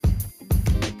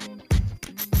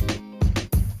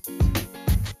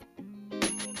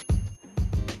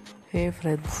Hey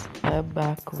friends, I'm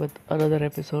back with another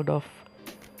episode of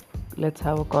Let's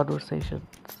Have a Conversation.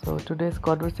 So today's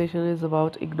conversation is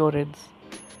about ignorance.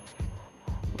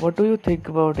 What do you think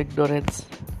about ignorance?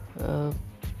 Uh,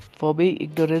 for me,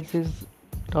 ignorance is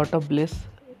not a bliss,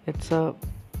 it's a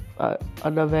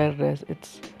unawareness,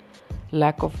 it's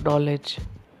lack of knowledge.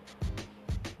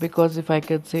 Because if I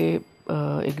can say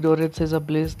ignorance is a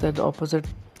bliss, then opposite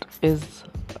is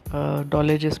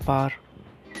knowledge is power.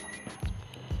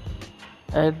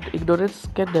 And ignorance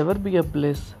can never be a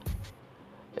bliss.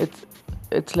 it's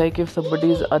it's like if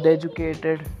somebody is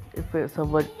uneducated, if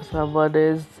someone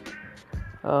is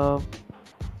uh,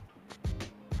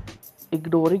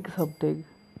 ignoring something,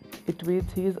 it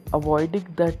means he is avoiding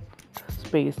that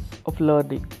space of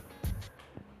learning.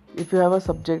 If you have a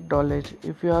subject knowledge,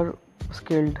 if you are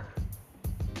skilled,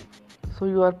 so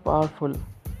you are powerful.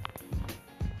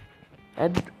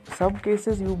 And some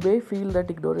cases you may feel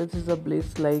that ignorance is a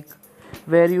bliss, like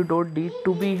where you don't need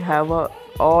to be have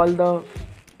all the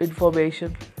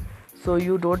information, so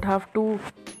you don't have to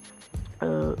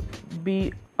uh,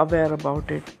 be aware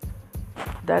about it.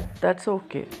 That's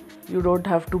okay. You don't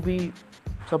have to be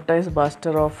sometimes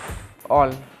master of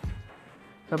all.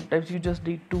 Sometimes you just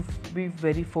need to be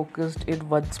very focused in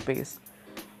one space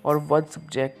or one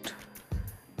subject.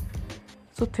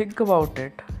 So think about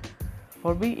it.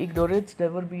 For me, ignorance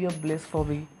never be a bliss for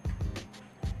me.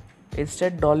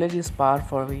 Instead, knowledge is power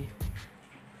for me.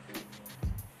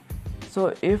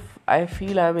 So if I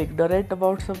feel I'm ignorant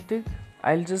about something,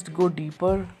 I'll just go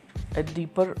deeper and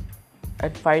deeper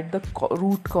and find the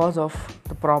root cause of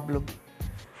the problem.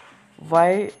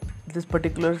 Why this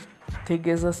particular thing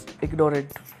is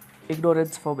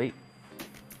ignorance for me.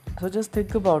 So just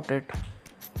think about it.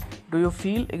 Do you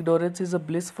feel ignorance is a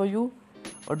bliss for you,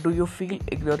 or do you feel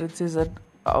ignorance is an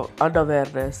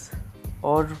unawareness,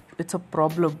 or it's a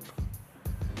problem?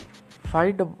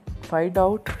 Find find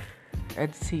out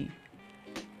and see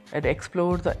and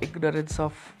explore the ignorance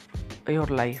of your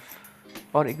life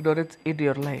or ignorance in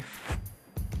your life.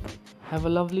 Have a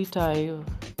lovely time.